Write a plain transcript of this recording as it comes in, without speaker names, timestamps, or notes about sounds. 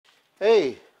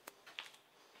Hey,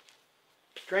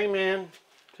 Train Man,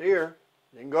 it's here.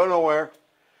 Didn't go nowhere.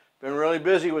 Been really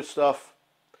busy with stuff.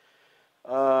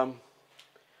 I'm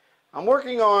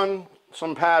working on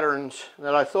some patterns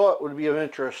that I thought would be of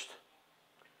interest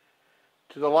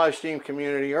to the live stream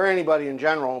community or anybody in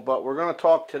general, but we're going to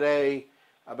talk today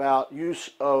about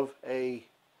use of a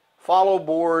follow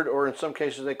board, or in some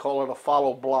cases they call it a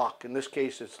follow block. In this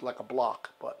case it's like a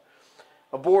block, but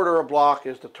a board or a block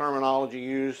is the terminology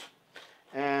used.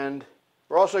 And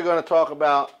we're also going to talk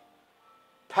about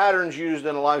patterns used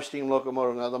in a live steam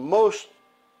locomotive. Now, the most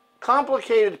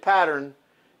complicated pattern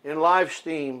in live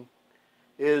steam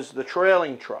is the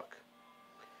trailing truck.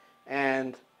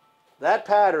 And that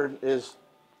pattern is,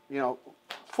 you know,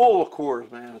 full of cores,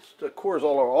 man. It's the cores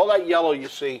all over. All that yellow you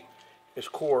see is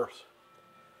cores.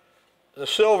 The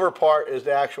silver part is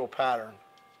the actual pattern.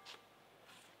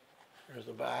 There's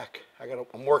the back.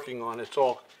 I'm working on it. It's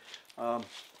all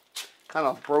kind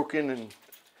of broken, and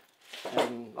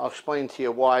I'll explain to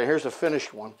you why. Here's the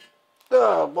finished one.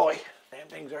 Oh boy, damn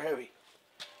things are heavy.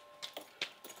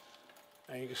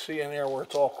 And you can see in there where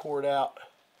it's all cored out.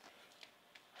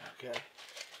 Okay.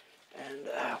 And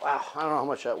wow, I don't know how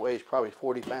much that weighs. Probably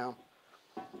 40 pounds.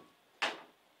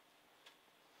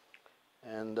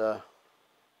 And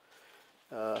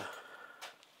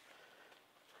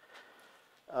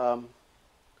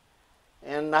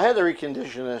and I had to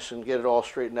recondition this and get it all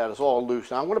straightened out. It's all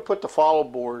loose. Now I'm going to put the follow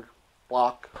board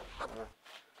block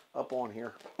up on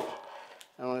here, and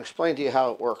I'm going to explain to you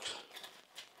how it works.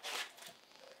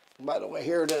 And by the way,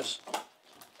 here it is.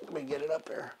 Let me get it up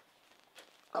there.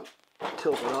 I'm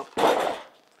tilted up.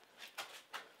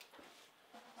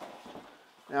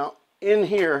 Now in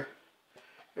here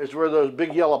is where those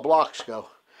big yellow blocks go,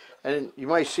 and you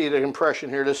might see the impression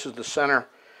here. This is the center.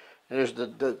 And there's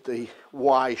the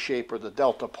Y shape, or the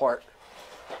delta part.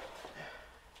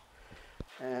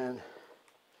 And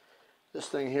this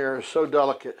thing here is so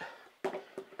delicate.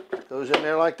 It goes in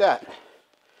there like that.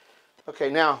 Okay,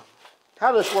 now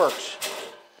how this works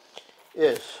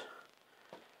is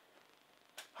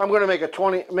I'm going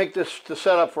to make this to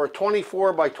set up for a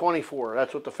 24 by 24.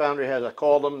 That's what the foundry has. I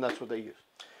called them. That's what they use.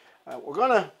 We're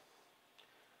going to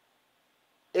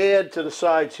add to the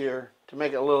sides here to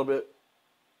make it a little bit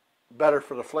better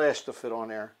for the flash to fit on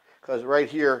there, because right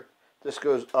here this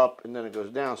goes up and then it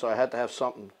goes down, so I had to have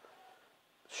something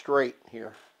straight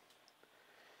here.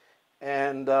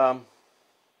 And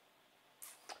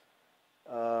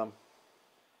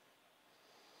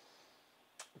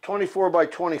 24 by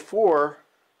 24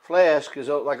 flask is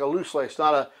like a loose lace.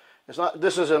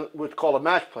 This isn't what's called a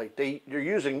match plate. They're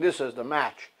using this as the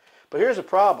match. But here's the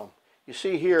problem. You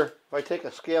see here, if I take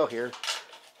a scale here,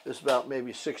 this is about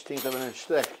maybe 1/16 of an inch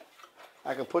thick.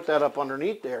 I can put that up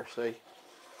underneath there, see?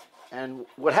 And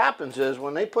what happens is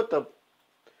when they put the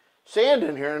sand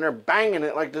in here and they're banging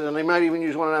it like this, and they might even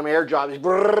use one of them air jobs,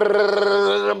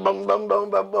 boom, boom, boom,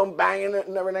 boom, boom, banging it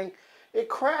and everything, it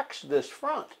cracks this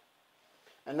front.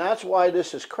 And that's why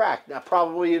this is cracked. Now,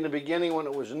 probably in the beginning when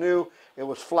it was new, it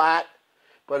was flat,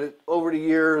 but over the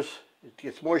years, it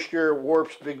gets moisture,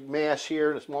 warps, big mass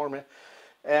here, the smaller mass.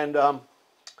 And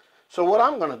so what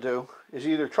I'm going to do is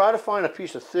either try to find a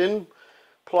piece of thin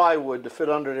plywood to fit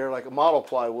under there, like a model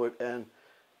plywood, and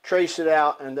trace it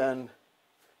out and then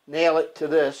nail it to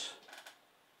this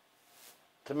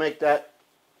to make that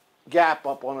gap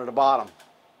up onto the bottom.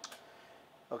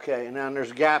 Okay, and then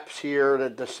there's gaps here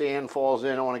that the sand falls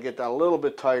in. I want to get that a little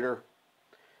bit tighter.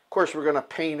 Of course, we're going to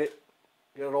paint it,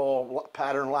 get it all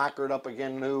pattern lacquered up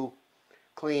again, new,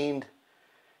 cleaned,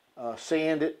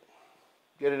 sand it,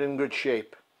 get it in good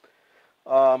shape.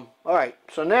 All right,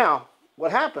 so now what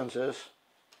happens is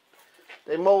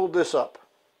they mold this up.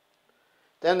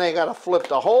 Then they got to flip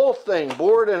the whole thing,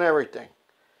 board and everything.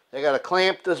 They got to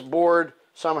clamp this board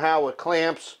somehow with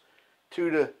clamps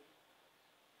to the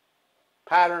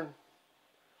pattern,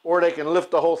 or they can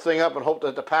lift the whole thing up and hope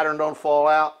that the pattern don't fall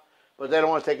out, but they don't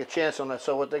want to take a chance on that.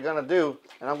 So what they're going to do,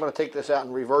 and I'm going to take this out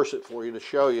and reverse it for you to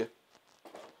show you.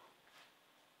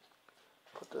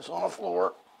 Put this on the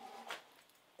floor.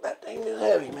 That thing is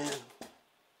heavy, man.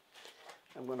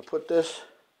 I'm going to put this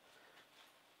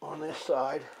on this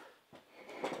side,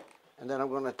 and then I'm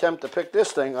going to attempt to pick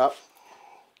this thing up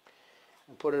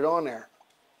and put it on there.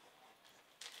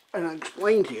 And I'll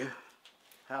explain to you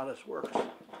how this works.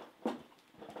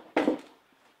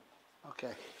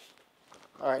 Okay.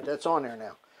 All right, that's on there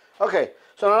now. Okay,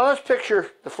 so now let's picture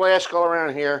the flask all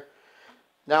around here.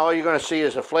 Now all you're going to see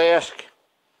is a flask,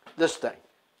 this thing.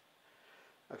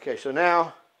 Okay, so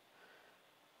now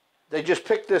they just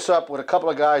picked this up with a couple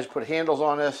of guys, put handles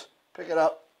on this, pick it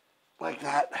up like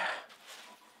that,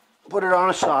 put it on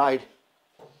a side,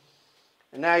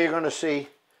 and now you're going to see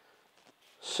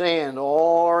sand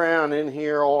all around in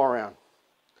here, all around.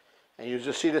 And you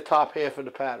just see the top half of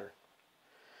the pattern.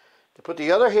 They put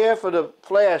the other half of the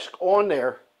flask on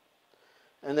there,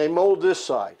 and they mold this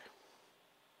side.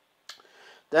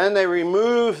 Then they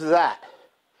remove that.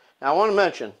 Now I want to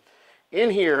mention, in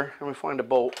here, let me find a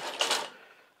bolt.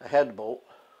 I had the bolt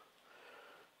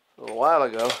a little while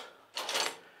ago.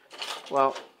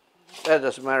 Well, that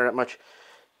doesn't matter that much.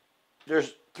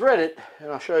 There's threaded,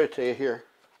 and I'll show it to you here.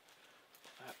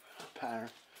 Pattern.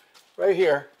 Right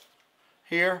here,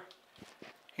 here,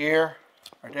 here,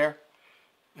 right there,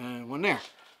 and one there.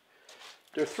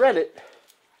 They're threaded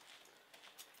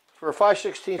for a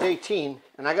 5/16 18,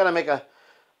 and I got to make a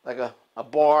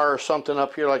bar or something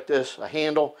up here like this, a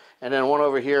handle, and then one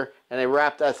over here, and they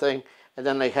wrap that thing, and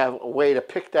then they have a way to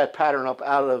pick that pattern up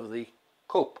out of the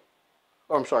cope.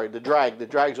 Oh, I'm sorry, the drag. The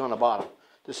drag's on the bottom.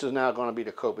 This is now going to be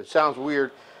the cope. It sounds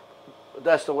weird, but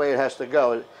that's the way it has to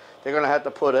go. They're going to have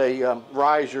to put a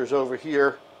risers over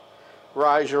here,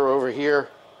 riser over here,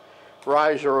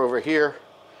 riser over here,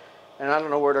 and I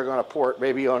don't know where they're going to pour it.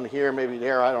 Maybe on here, maybe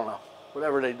there, I don't know.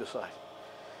 Whatever they decide.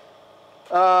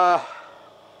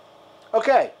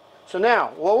 Okay, so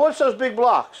now, well, what's those big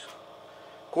blocks?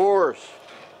 Cores.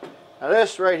 Now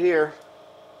this right here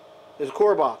is a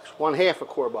core box, 1/2 a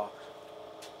core box.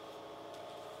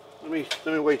 Let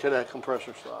me wait till that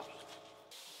compressor stops.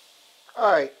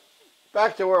 All right,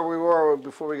 back to where we were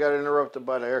before we got interrupted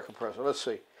by the air compressor. Let's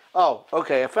see. Oh,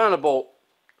 okay, I found a bolt.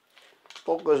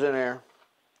 Bolt goes in there.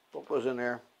 Bolt goes in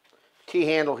there.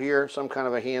 T-handle here, some kind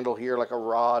of a handle here, like a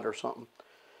rod or something.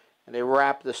 And they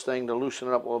wrap this thing to loosen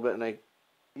it up a little bit, and they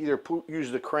either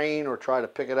use the crane or try to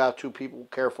pick it out. Two people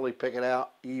carefully pick it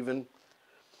out even.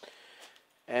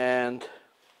 And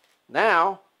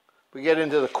now we get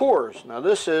into the cores. Now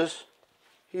this is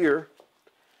here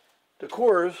the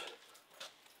core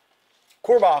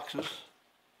boxes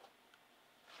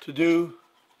to do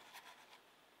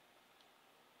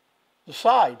the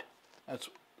side. That's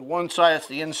the one side, that's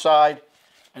the inside,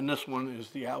 and this one is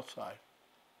the outside.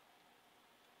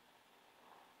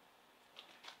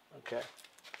 Okay.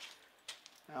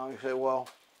 Now you say, well,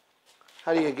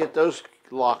 how do you get those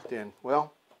locked in?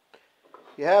 Well,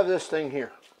 you have this thing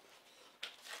here.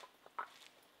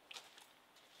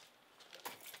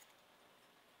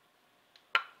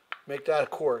 Make that a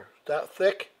core. That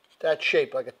thick, that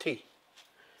shape like a T.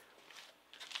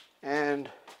 And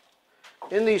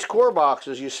in these core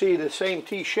boxes, you see the same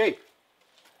T shape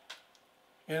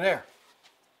in there.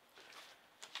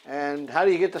 And how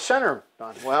do you get the center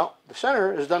done? Well, the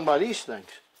center is done by these things.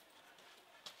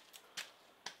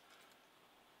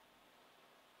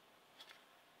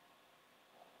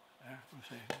 There, let's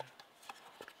see.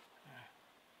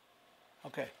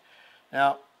 Okay.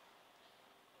 Now,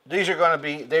 these are going to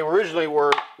be, they originally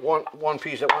were one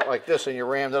piece that went like this, and you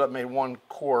rammed it up and made one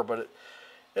core, but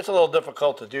it's a little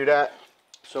difficult to do that.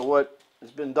 So what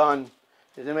has been done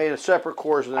is they made a separate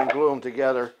cores and then glue them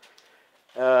together.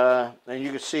 And you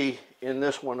can see in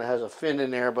this one it has a fin in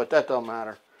there, but that don't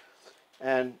matter.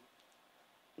 And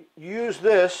use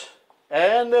this,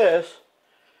 and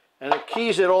it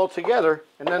keys it all together.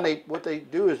 And then what they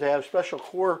do is they have special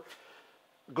core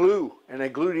glue, and they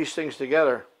glue these things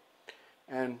together.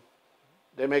 And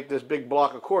they make this big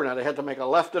block of core. Now they had to make a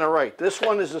left and a right. This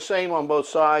one is the same on both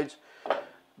sides.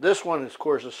 This one is, of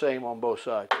course, the same on both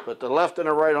sides. But the left and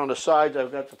the right on the sides,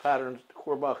 I've got the patterns, the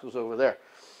core boxes over there.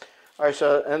 All right,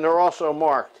 so, and they're also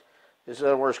marked. In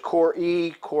other words, core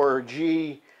E, core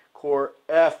G, core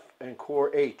F, and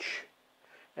core H.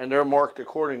 And they're marked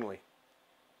accordingly.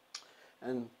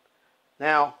 And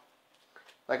now,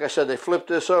 like I said, they flip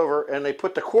this over and they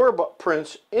put the core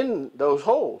prints in those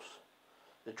holes.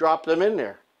 They drop them in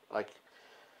there. Like,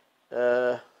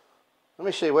 let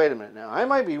me see, wait a minute now. I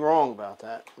might be wrong about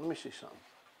that. Let me see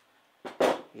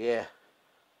something. Yeah.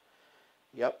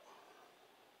 Yep.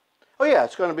 Oh yeah,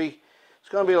 it's going to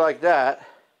be like that.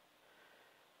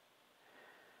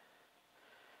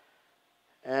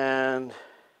 And,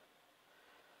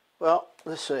 well,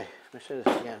 let's see. Let me say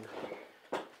this again.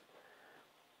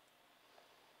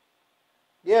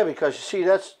 Yeah, because you see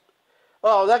that's,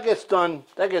 oh, that gets done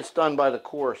by the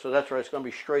core, so that's right, it's going to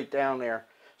be straight down there.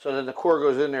 So then the core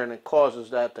goes in there and it causes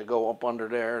that to go up under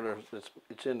there.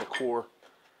 It's in the core.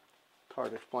 It's hard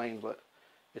to explain, but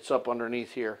it's up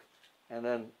underneath here. And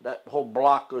then that whole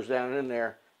block goes down in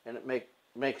there and it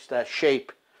makes that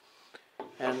shape.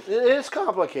 And it's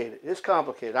complicated. It's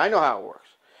complicated. I know how it works.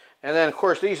 And then, of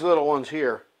course, these little ones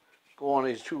here go on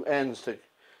these two ends.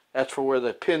 That's for where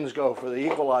the pins go for the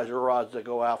equalizer rods that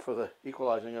go out for the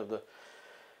equalizing of the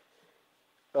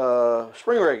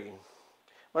spring rigging.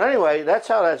 But anyway, that's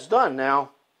how that's done.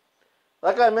 Now,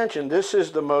 like I mentioned, this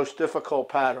is the most difficult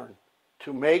pattern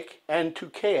to make and to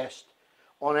cast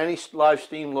on any live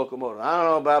steam locomotive. I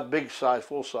don't know about big size,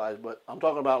 full size, but I'm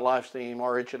talking about live steam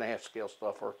or 1.5" scale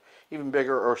stuff, or even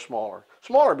bigger or smaller.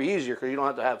 Smaller would be easier because you don't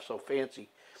have to have so fancy.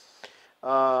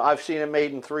 I've seen it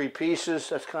made in 3 pieces.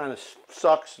 That's kind of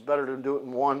sucks. It's better to do it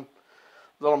in 1.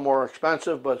 A little more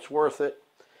expensive, but it's worth it.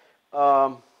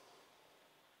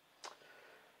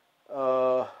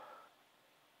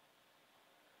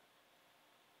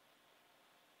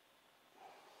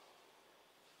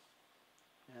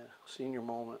 Senior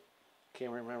moment,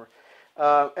 can't remember.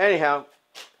 Anyhow,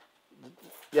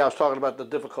 yeah, I was talking about the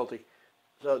difficulty.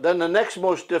 So then the next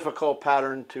most difficult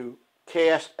pattern to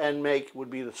cast and make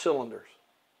would be the cylinders.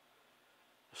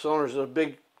 The cylinders is a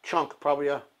big chunk, probably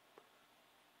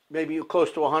maybe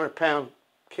close to 100-pound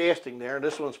casting there.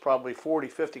 This one's probably 40,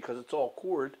 50 because it's all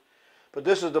cord. But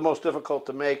this is the most difficult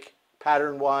to make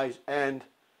pattern-wise and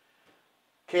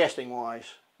casting-wise,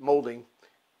 molding.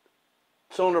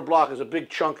 Cylinder block is a big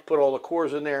chunk, put all the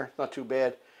cores in there, not too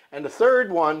bad. And the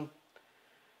third one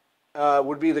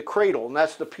would be the cradle, and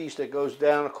that's the piece that goes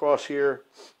down across here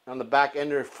on the back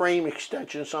end, or frame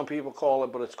extension, some people call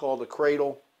it, but it's called the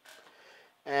cradle.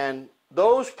 And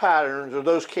those patterns, or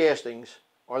those castings,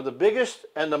 are the biggest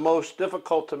and the most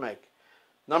difficult to make.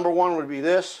 Number 1 would be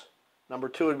this, number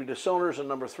 2 would be the cylinders, and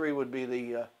number 3 would be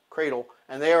the cradle,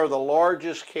 and they are the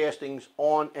largest castings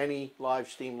on any live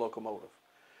steam locomotive.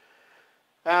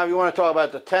 Now, if you want to talk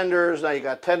about the tenders, now you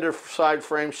got tender side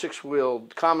frame,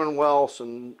 6-wheeled Commonwealths,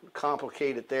 and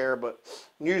complicated there. But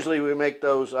usually we make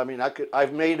those. I mean,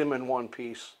 I've made them in 1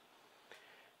 piece,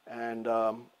 and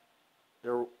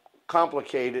they're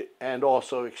complicated and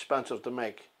also expensive to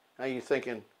make. Now you're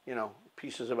thinking, you know,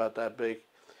 pieces about that big.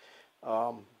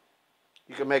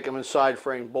 You can make them in side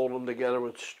frame, bolt them together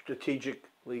with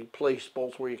strategically placed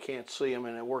bolts where you can't see them,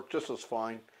 and it works just as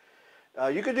fine.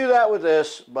 You could do that with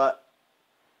this, but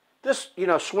this, you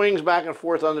know, swings back and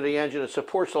forth under the engine. It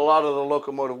supports a lot of the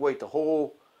locomotive weight. The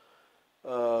whole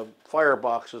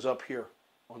firebox is up here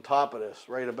on top of this,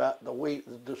 right about the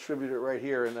weight distributed right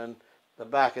here, and then the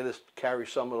back of this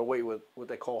carries some of the weight with what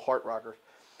they call heart rockers.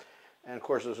 And of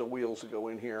course, there's the wheels that go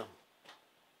in here.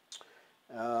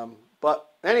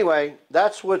 But anyway,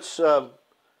 that's what's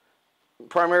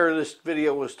primarily this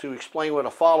video was to explain what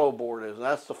a follow board is. And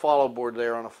that's the follow board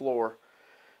there on the floor.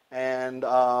 And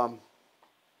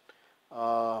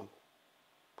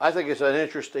I think it's an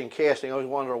interesting casting. I always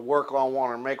wanted to work on one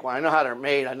or make one. I know how they're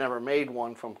made. I never made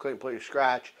one from completely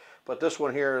scratch. But this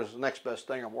one here is the next best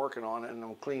thing I'm working on, and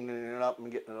I'm cleaning it up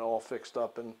and getting it all fixed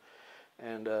up and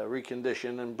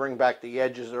reconditioned, and bring back the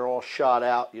edges. They're all shot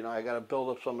out. You know, I got to build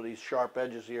up some of these sharp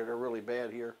edges here. They're really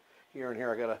bad here and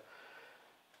here. I got to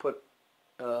put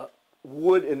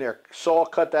wood in there, saw,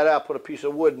 cut that out, put a piece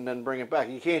of wood, and then bring it back.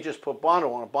 You can't just put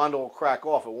Bondo on it. Bondo will crack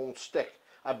off. It won't stick.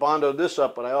 I Bondoed this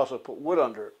up, but I also put wood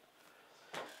under it.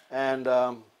 And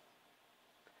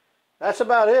that's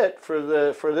about it for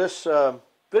this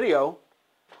video.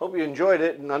 Hope you enjoyed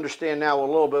it and understand now a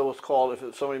little bit what's called,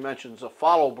 if somebody mentions a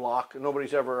follow block.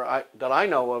 Nobody's ever, that I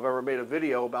know of, ever made a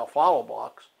video about follow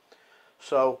blocks.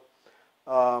 So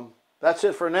that's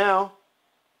it for now.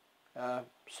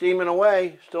 Steaming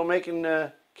away, still making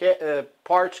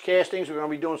parts, castings. We're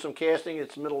going to be doing some casting.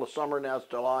 It's middle of summer now. It's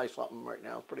July something right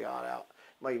now. It's pretty hot out.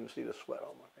 Might even see the sweat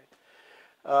on my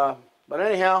face. But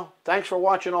anyhow, thanks for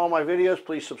watching all my videos.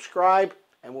 Please subscribe,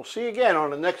 and we'll see you again on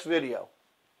the next video.